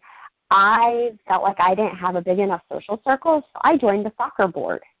library. I felt like I didn't have a big enough social circle, so I joined the soccer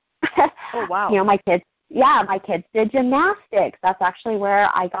board. Oh, wow. My kids did gymnastics. That's actually where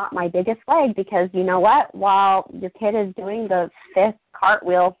I got my biggest leg, because you know what? While your kid is doing the 5th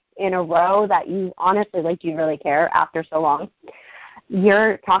cartwheel in a row that you honestly, do you really care after so long?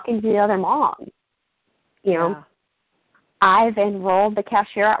 You're talking to the other mom. Yeah. I've enrolled the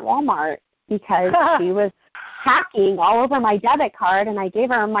cashier at Walmart because she was hacking all over my debit card, and I gave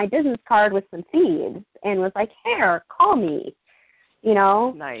her my business card with some seeds and was like, here, call me.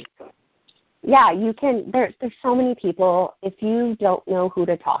 Nice. Yeah, you can. There's so many people. If you don't know who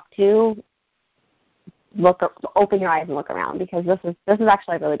to talk to, open your eyes and look around, because this is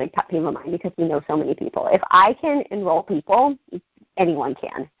actually a really big pet peeve of mine, because we know so many people. If I can enroll people, anyone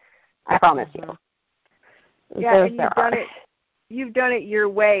can. I promise you. Yeah, and you've done it your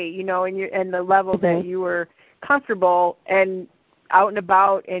way, and the level that you were comfortable, and out and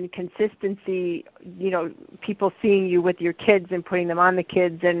about, and consistency, people seeing you with your kids and putting them on the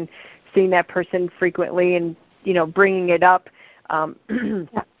kids and seeing that person frequently and, bringing it up.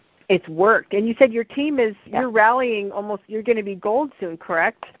 It's worked. And you said your team is, you're rallying almost, you're going to be gold soon,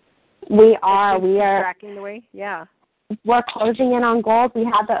 correct? We are. Tracking the way? Yeah. We're closing in on gold. We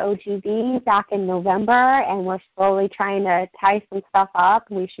had the OGB back in November, and we're slowly trying to tie some stuff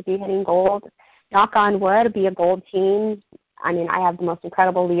up. We should be hitting gold. Knock on wood, be a gold team. I mean, I have the most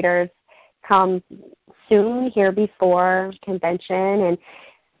incredible leaders come soon here before convention, and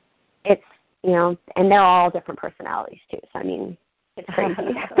it's, and they're all different personalities too. So, I mean, it's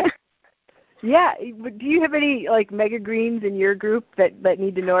crazy. Yeah. Do you have any, mega greens in your group that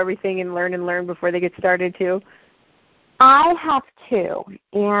need to know everything and learn before they get started too? I have 2,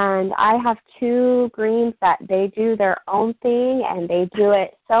 and I have 2 greens that they do their own thing, and they do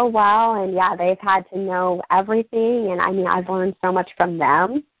it so well, and they've had to know everything, and I mean, I've learned so much from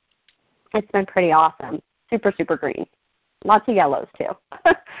them. It's been pretty awesome. Super, super green. Lots of yellows too.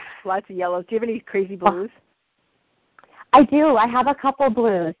 Lots of yellows. Do you have any crazy blues? I do. I have a couple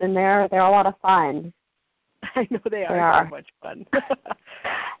blues, and they're a lot of fun. I know they are so much fun.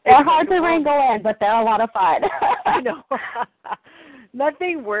 They're hard to wrangle in, but they're a lot of fun. I know.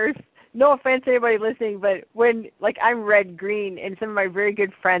 Nothing worse. No offense to anybody listening, but when, I'm red-green, and some of my very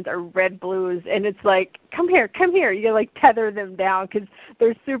good friends are red-blues, and it's like, come here. You tether them down, because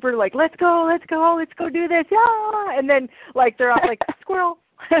they're super let's go do this, yeah. And then, they're all squirrel.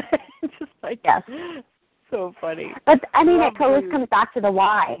 It's just yes. So funny. But, I mean, it always comes back to the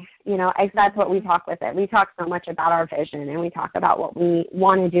why. That's what we talk with it. We talk so much about our vision, and we talk about what we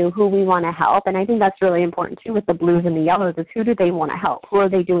want to do, who we want to help. And I think that's really important, too, with the blues and the yellows, is who do they want to help? Who are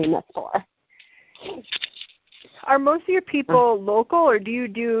they doing this for? Are most of your people local, or do you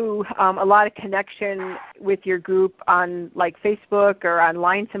do a lot of connection with your group on, Facebook or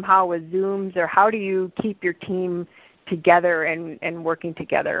online somehow with Zooms? Or how do you keep your team together and working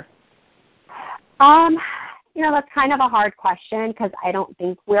together? That's kind of a hard question, because I don't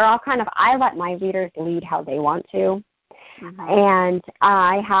think we're all I let my leaders lead how they want to. Mm-hmm. And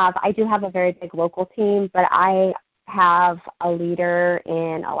I do have a very big local team, but I have a leader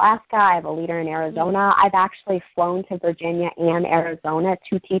in Alaska. I have a leader in Arizona. I've actually flown to Virginia and Arizona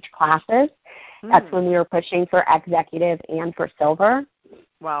to teach classes. That's when we were pushing for executive and for silver.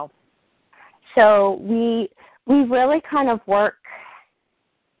 Wow. So we really kind of work.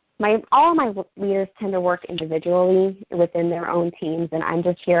 All of my leaders tend to work individually within their own teams, and I'm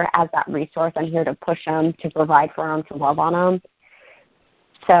just here as that resource. I'm here to push them, to provide for them, to love on them.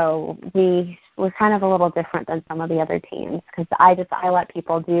 So we're kind of a little different than some of the other teams, because I let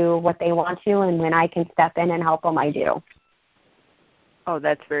people do what they want to, and when I can step in and help them, I do. Oh,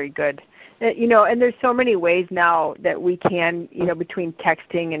 that's very good. And there's so many ways now that we can, between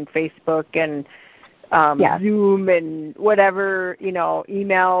texting and Facebook and Zoom and whatever,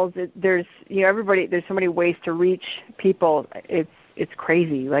 emails. There's, everybody. There's so many ways to reach people. It's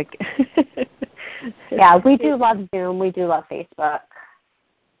crazy. Yeah, we do love Zoom. We do love Facebook.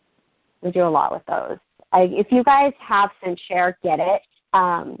 We do a lot with those. If you guys have SendShare, get it.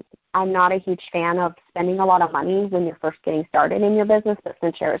 I'm not a huge fan of spending a lot of money when you're first getting started in your business, but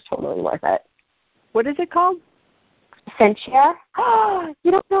SendShare is totally worth it. What is it called? SendShare?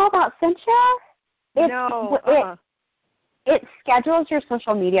 You don't know about SendShare? No. It schedules your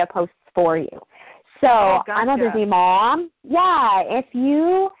social media posts for you. So gotcha. I'm a busy mom. Yeah, if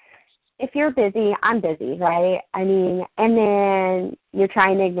you're busy, I'm busy, right? I mean, and then you're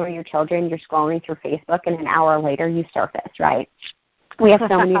trying to ignore your children, you're scrolling through Facebook, and an hour later you surface, right? We have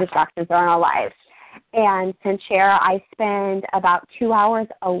so many distractions in our lives. And SendShare, I spend about 2 hours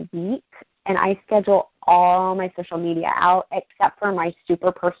a week, and I schedule all my social media out except for my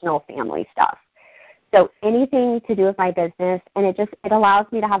super personal family stuff. So anything to do with my business, and it allows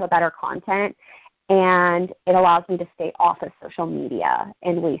me to have a better content, and it allows me to stay off of social media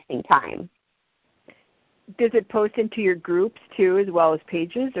and wasting time. Does it post into your groups too, as well as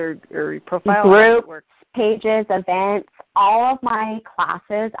pages or profile? Groups, pages, events, all of my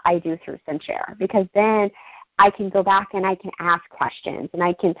classes I do through SendShare, because then I can go back and I can ask questions and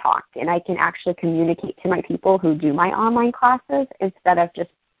I can talk and I can actually communicate to my people who do my online classes instead of just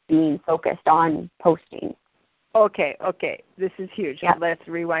being focused on posting. Okay. This is huge. Yep. Let's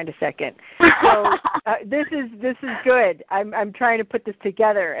rewind a second. So this is good. I'm trying to put this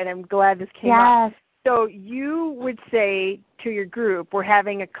together, and I'm glad this came up. So you would say to your group, we're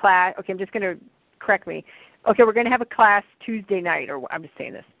having a class. Okay, I'm just going to correct me. Okay, we're going to have a class Tuesday night, or I'm just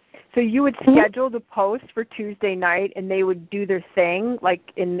saying this. So you would schedule the post for Tuesday night, and they would do their thing,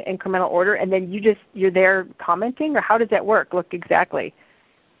 like in incremental order, and then you're there commenting, or how does that work? Look exactly.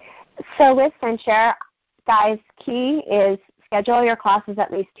 So with SendShare, guys, key is schedule your classes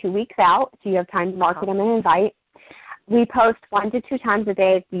at least 2 weeks out so you have time to market them and invite. We post 1 to 2 times a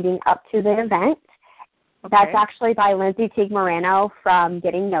day leading up to the event. Okay. That's actually by Lindsay Teague Moreno from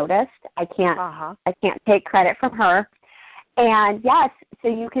Getting Noticed. I can't take credit from her. And yes, so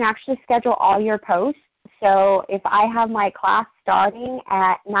you can actually schedule all your posts. So if I have my class starting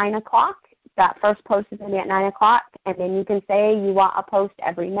at 9 o'clock, that first post is going to be at 9 o'clock, and then you can say you want a post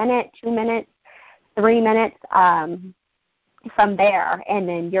every minute, 2 minutes, 3 minutes from there, and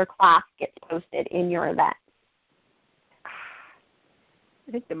then your class gets posted in your event.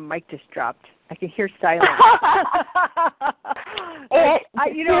 I think the mic just dropped. I can hear silence.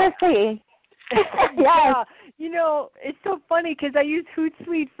 Seriously. Yes. Yeah. It's so funny because I use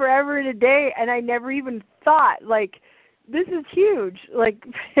Hootsuite forever and a day, and I never even thought, like, this is huge. Like,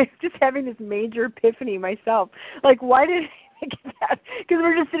 just having this major epiphany myself. Like, why did I think of that? Because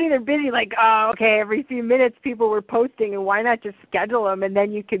we're just sitting there busy, like, oh, okay, every few minutes people were posting, and why not just schedule them, and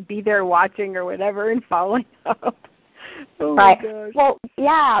then you could be there watching or whatever and following up. Oh right. My gosh. Well,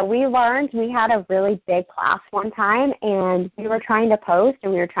 yeah, we had a really big class one time, and we were trying to post,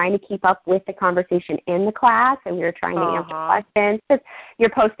 and we were trying to keep up with the conversation in the class, and we were trying to answer questions. Because you're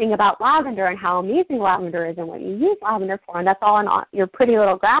posting about lavender and how amazing lavender is and what you use lavender for, and that's all in your pretty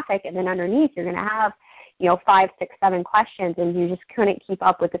little graphic, and then underneath you're going to have 5, 6, 7 questions, and you just couldn't keep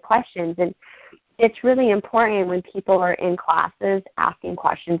up with the questions. And it's really important when people are in classes asking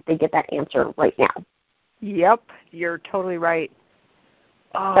questions, they get that answer right now. Yep, you're totally right.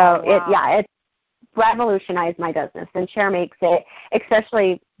 Oh, so wow. It's revolutionized my business, and SendShare makes it,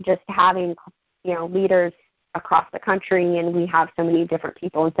 especially just having leaders across the country, and we have so many different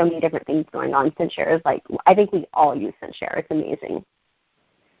people and so many different things going on. SendShare is I think we all use SendShare. It's amazing.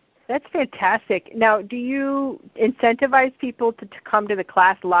 That's fantastic. Now, do you incentivize people to come to the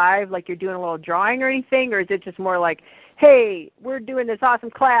class live, like you're doing a little drawing or anything, or is it just more like, hey, we're doing this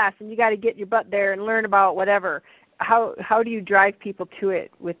awesome class, and you got to get your butt there and learn about whatever? How do you drive people to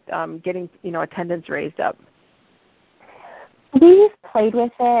it with getting attendance raised up? We've played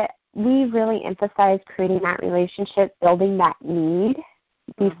with it. We really emphasize creating that relationship, building that need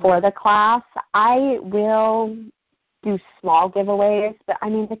before the class. I will do small giveaways, but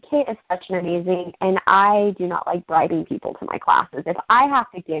the kit is such an amazing, and I do not like bribing people to my classes. If I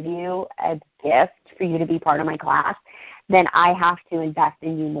have to give you a gift for you to be part of my class, then I have to invest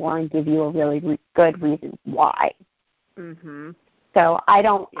in you more and give you a really good reason why. Mm-hmm. So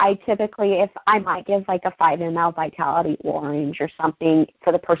I typically, if I might give like a 5 ml Vitality Orange or something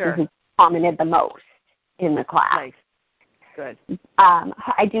for the person who commented the most in the class. Nice. Good.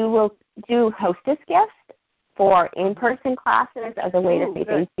 I will do hostess gifts for in-person classes as a way to say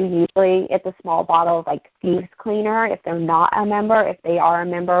thank you. Usually it's a small bottle of like Thieves Cleaner if they're not a member. If they are a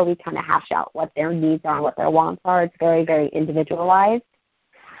member, we kind of hash out what their needs are and what their wants are. It's very, very individualized.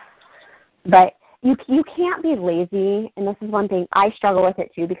 But you can't be lazy, and this is one thing I struggle with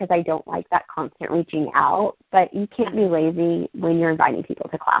it too because I don't like that constant reaching out, but you can't be lazy when you're inviting people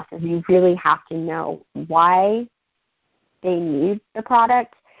to classes. You really have to know why they need the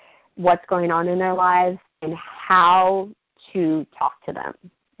product, what's going on in their lives, and how to talk to them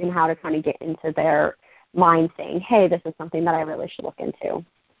and how to kind of get into their mind saying, hey, this is something that I really should look into.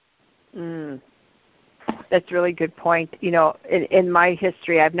 That's a really good point. You know, in my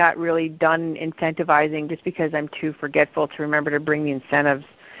history, I've not really done incentivizing just because I'm too forgetful to remember to bring the incentives.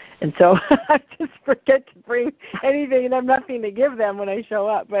 And so I just forget to bring anything, and I have nothing to give them when I show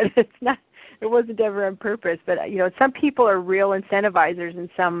up. But it wasn't ever on purpose. But, you know, some people are real incentivizers and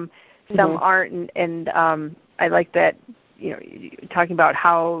some aren't. And I like that, you know, talking about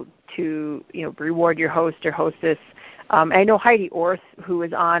how to, you know, reward your host or hostess. I know Heidi Orth, who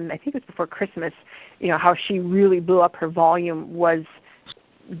was on, I think it was before Christmas, you know, how she really blew up her volume was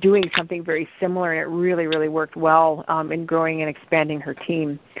doing something very similar, and it really, really worked well in growing and expanding her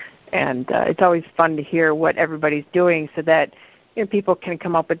team. And it's always fun to hear what everybody's doing so that, you know, people can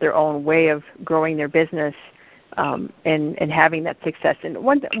come up with their own way of growing their business and having that success. And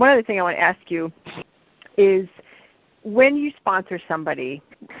one other thing I want to ask you is, when you sponsor somebody,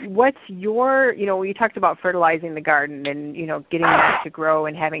 what's your, you know, you talked about fertilizing the garden and, you know, getting that to grow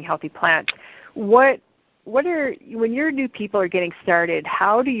and having healthy plants. What are, when your new people are getting started,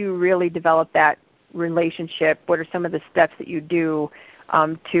 how do you really develop that relationship? What are some of the steps that you do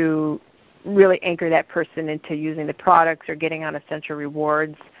to really anchor that person into using the products or getting on Essential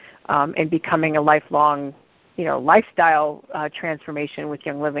Rewards and becoming a lifelong, you know, lifestyle transformation with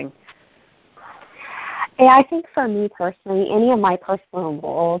Young Living? Yeah, I think for me personally, any of my personal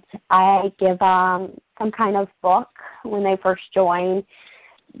goals, I give some kind of book when they first join.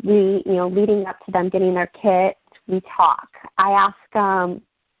 Leading up to them getting their kit, we talk. I ask them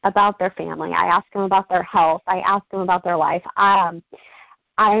about their family. I ask them about their health. I ask them about their life. I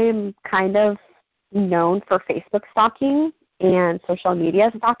am kind of known for Facebook stalking and social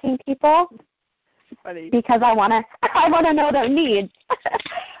media stalking people. Funny. Because I want to know their needs.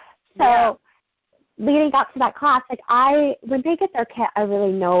 So leading up to that class, when they get their kit, I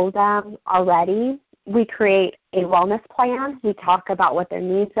really know them already. We create a wellness plan. We talk about what their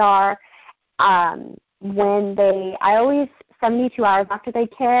needs are. I always, 72 hours after they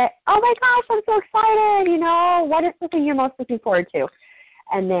kit, oh my gosh, I'm so excited, you know, what is the thing you're most looking forward to?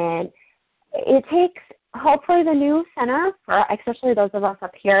 And then it takes, hopefully the new center, especially those of us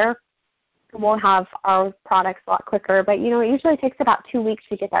up here, we'll have our products a lot quicker, but, you know, it usually takes about 2 weeks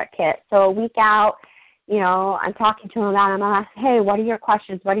to get that kit. So a week out, you know, I'm talking to them about it, and I'm asking, hey, what are your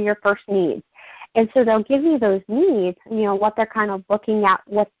questions? What are your first needs? And so they'll give me those needs, you know, what they're kind of looking at,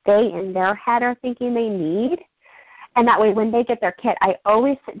 what they in their head are thinking they need. And that way when they get their kit, I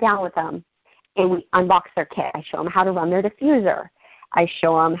always sit down with them and we unbox their kit. I show them how to run their diffuser. I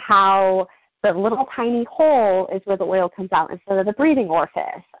show them how the little tiny hole is where the oil comes out instead of the breathing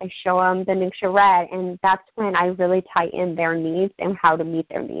orifice. I show them the Ningxia Red, and that's when I really tie in their needs and how to meet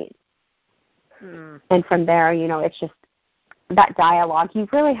their needs. And from there, you know, it's just that dialogue. You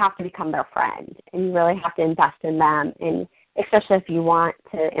really have to become their friend, and you really have to invest in them, and especially if you want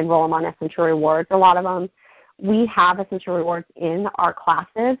to enroll them on Essential Rewards. A lot of them, we have Essential Rewards in our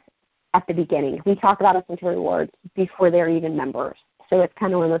classes at the beginning. We talk about Essential Rewards before they're even members. So it's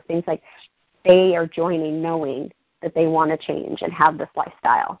kind of one of those things like they are joining knowing that they want to change and have this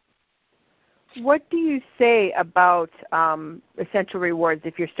lifestyle. What do you say about Essential Rewards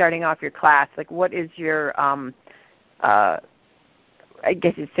if you're starting off your class? Like, what is your, I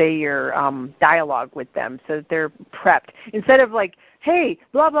guess you'd say your dialogue with them so that they're prepped? Instead of like, hey,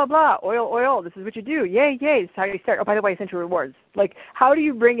 blah, blah, blah, oil, this is what you do. Yay, this is how you start. Oh, by the way, Essential Rewards. Like, how do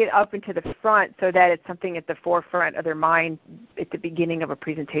you bring it up into the front so that it's something at the forefront of their mind at the beginning of a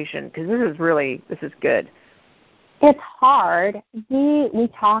presentation? Because this is good. It's hard. We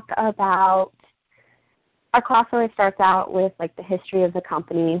talk about, our class always starts out with like the history of the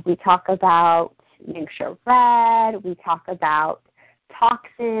company. We talk about Ningxia Red. We talk about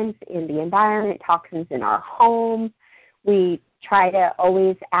toxins in the environment, toxins in our home. We try to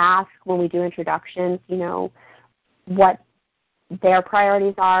always ask when we do introductions, you know, what their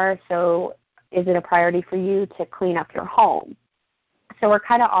priorities are. So is it a priority for you to clean up your home? So we're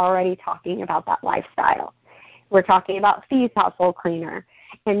kind of already talking about that lifestyle. We're talking about Fee's household cleaner.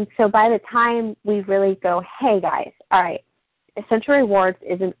 And so by the time we really go, hey guys, all right, Essential Rewards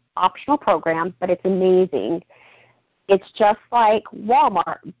is an optional program, but it's amazing. It's just like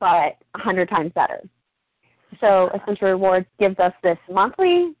Walmart, but 100 times better. So Essential Rewards gives us this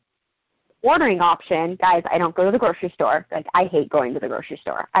monthly ordering option, guys, I don't go to the grocery store. Like, I hate going to the grocery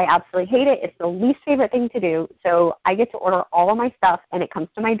store. I absolutely hate it. It's the least favorite thing to do. So I get to order all of my stuff, and it comes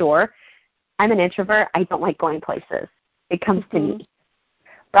to my door. I'm an introvert. I don't like going places. It comes to me,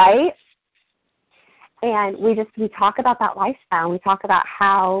 right? And we talk about that lifestyle. We talk about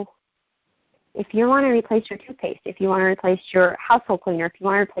how if you want to replace your toothpaste, if you want to replace your household cleaner, if you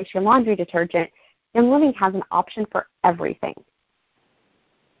want to replace your laundry detergent, Young Living has an option for everything.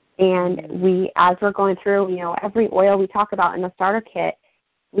 And as we're going through, every oil we talk about in the starter kit,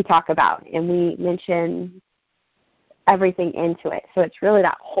 we talk about, and we mention everything into it. So it's really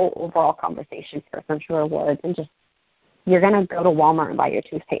that whole overall conversation for Essential Rewards. And just, you're going to go to Walmart and buy your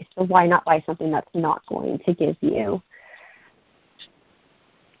toothpaste. So why not buy something that's not going to give you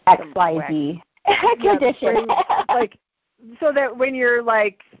XYZ condition? So that when you're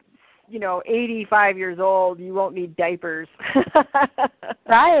 85 years old, you won't need diapers.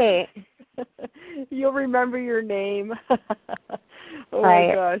 Right. You'll remember your name. Right.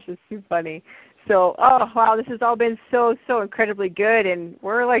 My gosh, it's too funny. So, wow, this has all been so incredibly good, and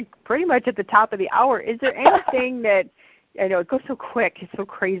we're pretty much at the top of the hour. Is there anything that, I know it goes so quick, it's so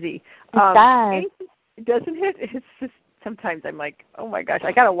crazy. It does. Doesn't it? It's just, sometimes I'm like, oh my gosh,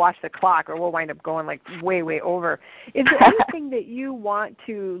 I got to watch the clock or we'll wind up going way over. Is there anything that you want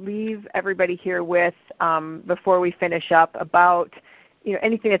to leave everybody here with before we finish up about,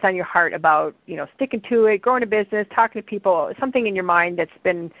 anything that's on your heart about, sticking to it, growing a business, talking to people, something in your mind that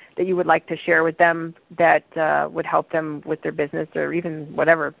you would like to share with them that would help them with their business or even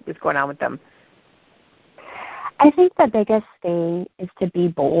whatever is going on with them? I think the biggest thing is to be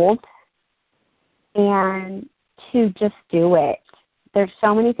bold and to just do it. There's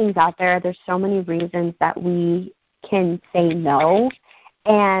so many things out there. There's so many reasons that we can say no,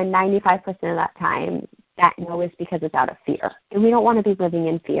 and 95% of that time, that no is because it's out of fear. And we don't want to be living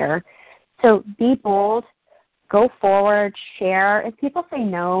in fear. So be bold, go forward, share. If people say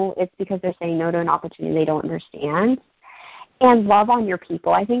no, it's because they're saying no to an opportunity they don't understand. And love on your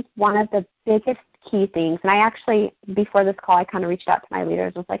people. I think one of the biggest key things, and I actually, before this call, I kind of reached out to my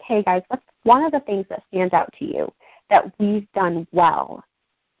leaders and was like, hey guys, what's one of the things that stands out to you that we've done well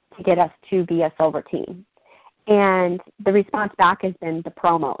to get us to be a silver team? And the response back has been the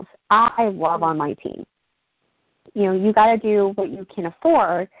promos. I love on my team. You got to do what you can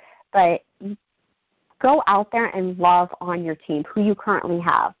afford, but go out there and love on your team, who you currently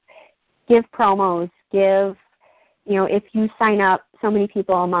have. Give promos, if you sign up so many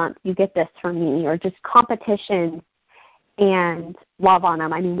people a month, you get this from me, or just competitions and love on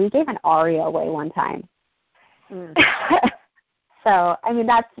them. I mean, we gave an Aria away one time. So, I mean,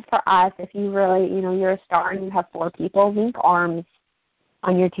 that's for us. If you really, you're a star and you have 4 people, link arms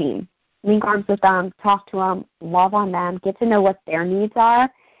on your team. Link arms with them, talk to them, love on them, get to know what their needs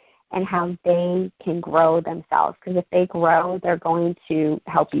are and how they can grow themselves. Because if they grow, they're going to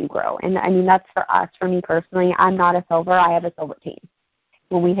help you grow. And, I mean, that's for us. For me personally, I'm not a silver. I have a silver team.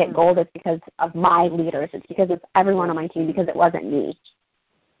 When we hit gold, it's because of my leaders. It's because it's everyone on my team, because it wasn't me.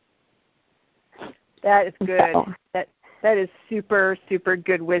 That is good. So, that is super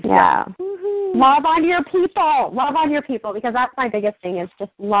good wisdom. Yeah. Woo-hoo. Love on your people. Love on your people, because that's my biggest thing is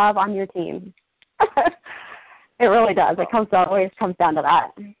just love on your team. It really does. It always comes down to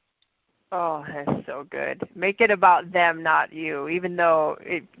that. Oh, that's so good. Make it about them, not you, even though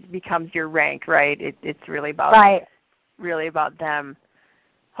it becomes your rank, right? It's really about them.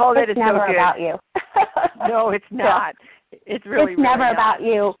 Oh, that is so good. It's never about you. No, it's not. It's really never not. about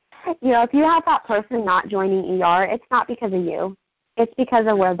you. If you have that person not joining ER, it's not because of you. It's because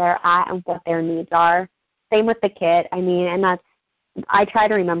of where they're at and what their needs are. Same with the kid. I mean, and I try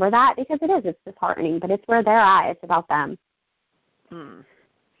to remember that because it's disheartening, but it's where they're at. It's about them.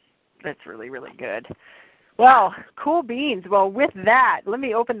 That's really good. Well, cool beans. Well, with that, let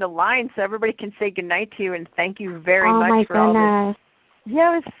me open the line so everybody can say goodnight to you and thank you very much for all this.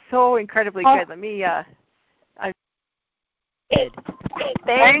 Yeah, it was so incredibly good. Let me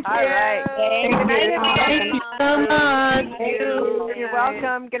Thank you. All right. Thank you so much. You're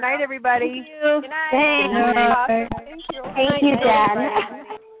welcome. Good night, everybody. Good night. Thank you, Jen.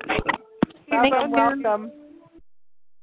 Welcome.